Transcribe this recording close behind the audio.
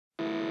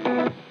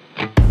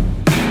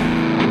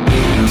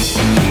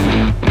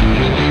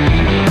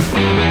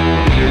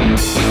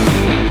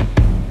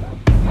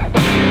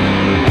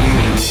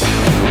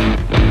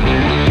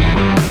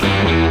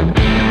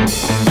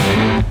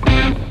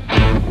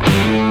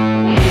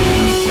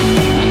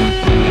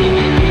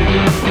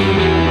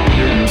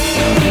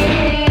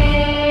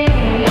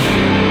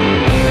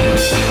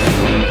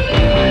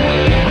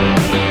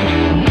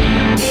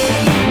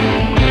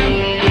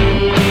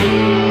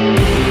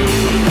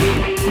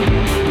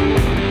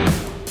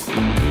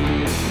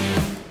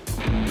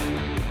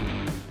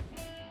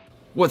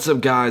What's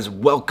up, guys?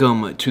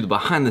 Welcome to the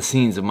behind the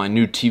scenes of my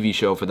new TV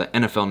show for the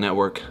NFL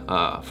Network,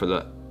 for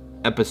the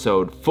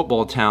episode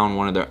Football Town,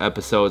 one of their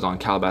episodes on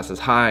Calabasas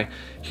High.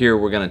 Here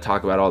we're going to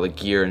talk about all the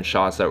gear and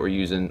shots that we're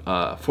using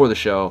for the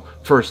show.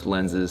 First,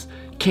 lenses,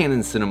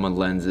 Canon cinema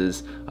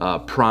lenses,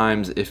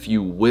 primes if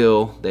you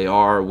will.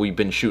 We've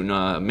been shooting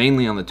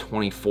mainly on the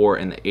 24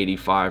 and the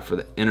 85 for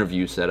the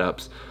interview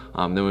setups.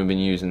 Then we've been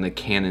using the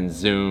Canon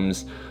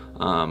zooms,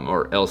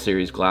 or L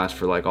series glass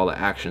for like all the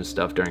action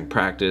stuff during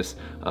practice,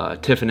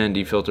 TIFF and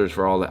ND filters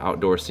for all the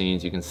outdoor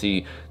scenes. You can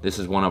see this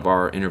is one of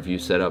our interview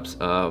setups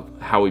of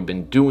how we've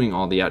been doing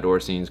all the outdoor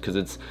scenes, because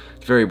it's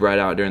very bright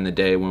out during the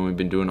day when we've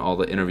been doing all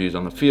the interviews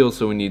on the field,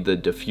 so we need the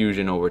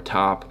diffusion over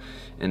top,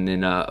 and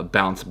then a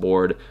bounce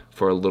board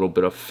for a little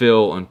bit of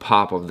fill and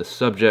pop of the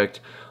subject.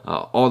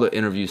 All the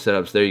interview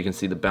setups, there you can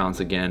see the bounce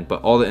again,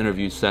 but all the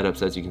interview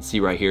setups, as you can see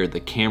right here,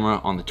 the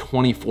camera on the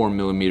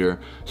 24mm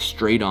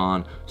straight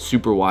on,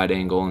 super wide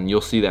angle, and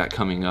you'll see that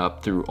coming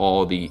up through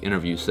all the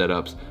interview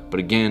setups. But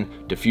again,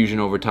 diffusion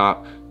over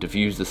top,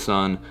 diffuse the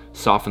sun,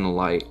 soften the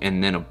light,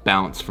 and then a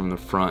bounce from the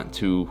front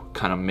to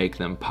kind of make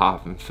them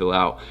pop and fill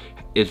out.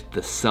 If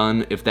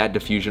that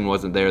diffusion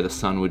wasn't there, the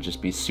sun would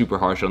just be super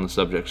harsh on the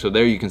subject. So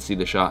there you can see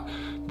the shot.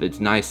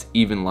 It's nice,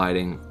 even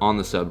lighting on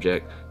the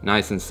subject,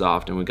 nice and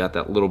soft, and we got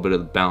that little bit of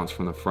the bounce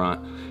from the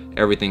front.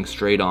 Everything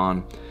straight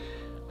on,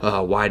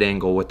 wide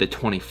angle with the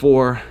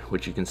 24,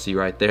 which you can see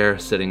right there,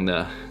 setting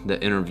the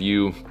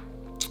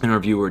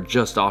interviewer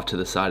just off to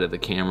the side of the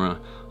camera.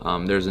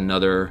 There's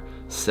another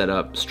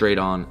setup straight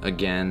on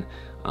again.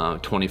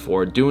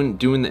 24,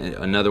 doing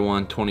another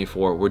one,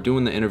 24. We're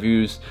doing the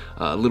interviews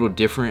a little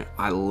different.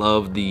 I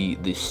love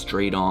the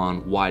straight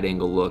on wide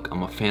angle look.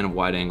 I'm a fan of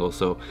wide angle.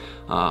 So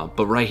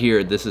but right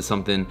here, this is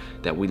something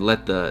that we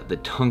let the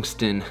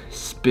tungsten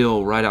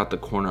spill right out the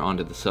corner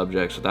onto the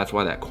subject, so that's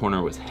why that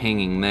corner was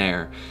hanging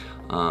there.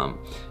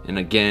 And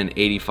again,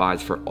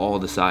 85s for all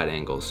the side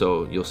angles.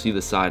 So you'll see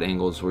the side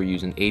angles, we're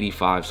using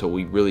 85, so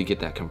we really get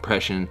that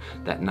compression,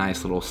 that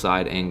nice little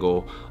side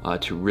angle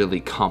to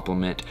really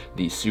complement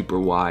the super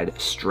wide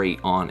straight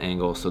on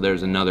angle. So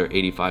there's another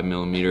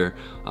 85mm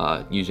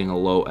using a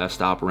low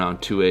f-stop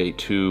around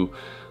 282.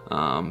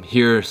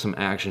 Here are some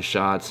action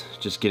shots,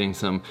 just getting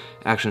some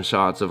action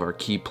shots of our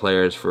key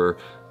players for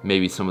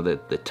maybe some of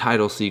the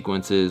title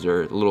sequences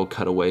or little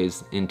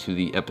cutaways into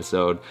the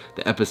episode.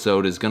 The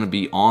episode is going to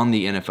be on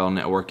the NFL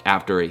Network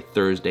after a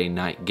Thursday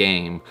night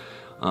game.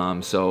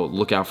 So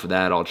look out for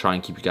that. I'll try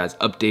and keep you guys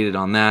updated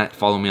on that.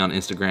 Follow me on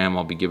Instagram.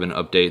 I'll be giving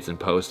updates and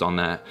posts on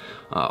that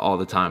all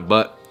the time.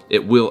 But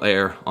it will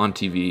air on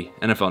TV,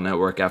 NFL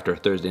Network, after a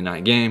Thursday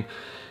night game.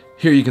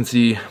 Here you can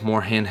see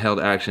more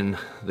handheld action.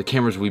 The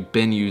cameras we've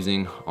been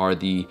using are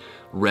the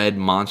red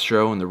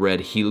Monstro and the red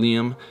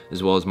Helium,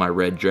 as well as my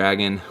red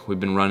Dragon. We've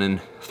been running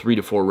 3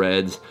 to 4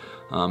 reds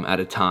at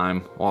a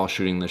time while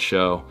shooting the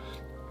show.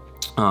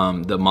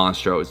 The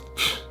Monstro is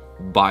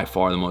by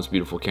far the most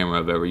beautiful camera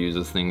I've ever used.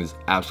 This thing is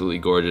absolutely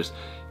gorgeous.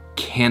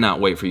 Cannot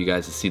wait for you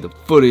guys to see the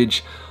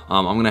footage.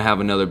 I'm gonna have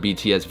another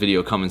BTS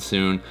video coming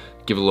soon,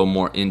 give a little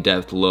more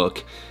in-depth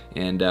look.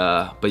 And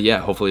but yeah,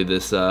 hopefully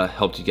this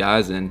helped you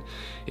guys, and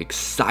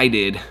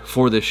excited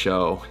for the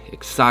show,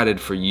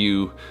 excited for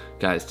you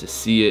guys to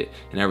see it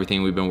and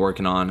everything we've been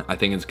working on. I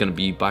think it's going to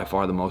be by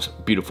far the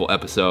most beautiful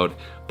episode.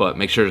 But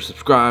make sure to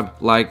subscribe,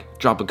 like,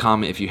 drop a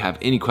comment if you have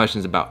any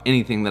questions about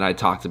anything that I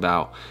talked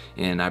about.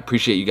 And I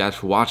appreciate you guys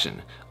for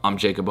watching. I'm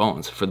Jakob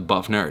Owens for the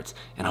Buff Nerds,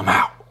 and I'm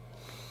out.